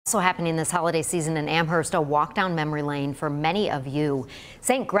Also happening this holiday season in Amherst, a walk down memory lane for many of you.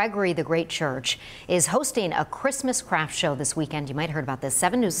 St. Gregory the Great Church is hosting a Christmas craft show this weekend. You might have heard about this.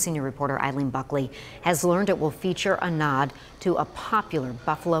 7 News senior reporter Eileen Buckley has learned it will feature a nod to a popular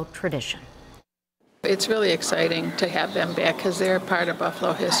Buffalo tradition. It's really exciting to have them back because they're part of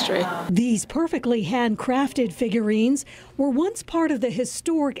Buffalo history. These perfectly handcrafted figurines were once part of the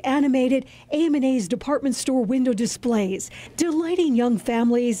historic animated AM&A's department store window displays, delighting young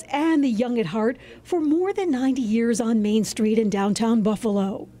families and the young at heart for more than 90 years on Main Street in downtown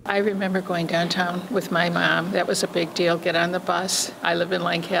Buffalo. I remember going downtown with my mom. That was a big deal. Get on the bus. I live in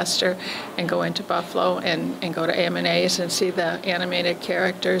Lancaster, and go into Buffalo and go to AM&A's and see the animated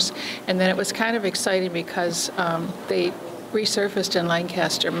characters. And then it was kind of exciting because they resurfaced in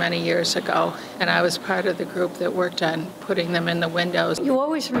Lancaster many years ago, and I was part of the group that worked on putting them in the windows. You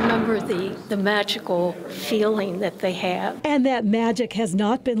always remember the magical feeling that they have. And that magic has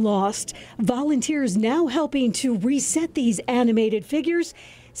not been lost. Volunteers now helping to reset these animated figures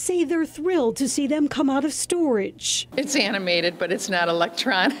say they're thrilled to see them come out of storage. It's animated, but it's not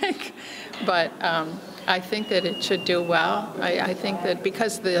electronic. But I think that it should do well. I think that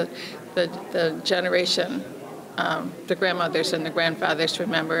because the generation, the grandmothers and the grandfathers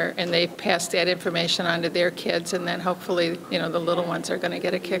remember, and they pass that information on to their kids, and then hopefully, the little ones are going to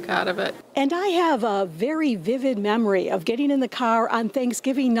get a kick out of it. And I have a very vivid memory of getting in the car on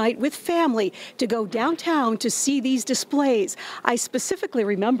Thanksgiving night with family to go downtown to see these displays. I specifically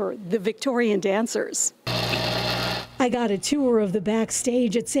remember the Victorian dancers. I got a tour of the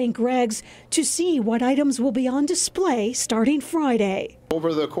backstage at St. Greg's to see what items will be on display starting Friday.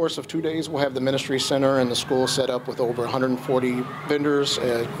 Over the course of 2 days, we'll have the ministry center and the school set up with over 140 vendors.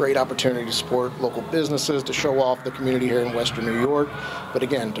 A great opportunity to support local businesses, to show off the community here in Western New York, but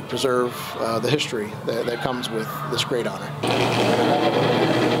again, to preserve the history that comes with this great honor.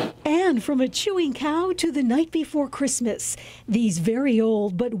 And from a chewing cow to the night before Christmas, these very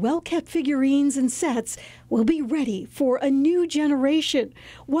old but well-kept figurines and sets will be ready for a new generation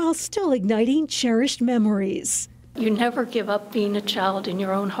while still igniting cherished memories. You never give up being a child in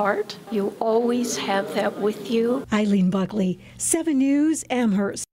your own heart. You always have that with you. Eileen Buckley, 7 News, Amherst.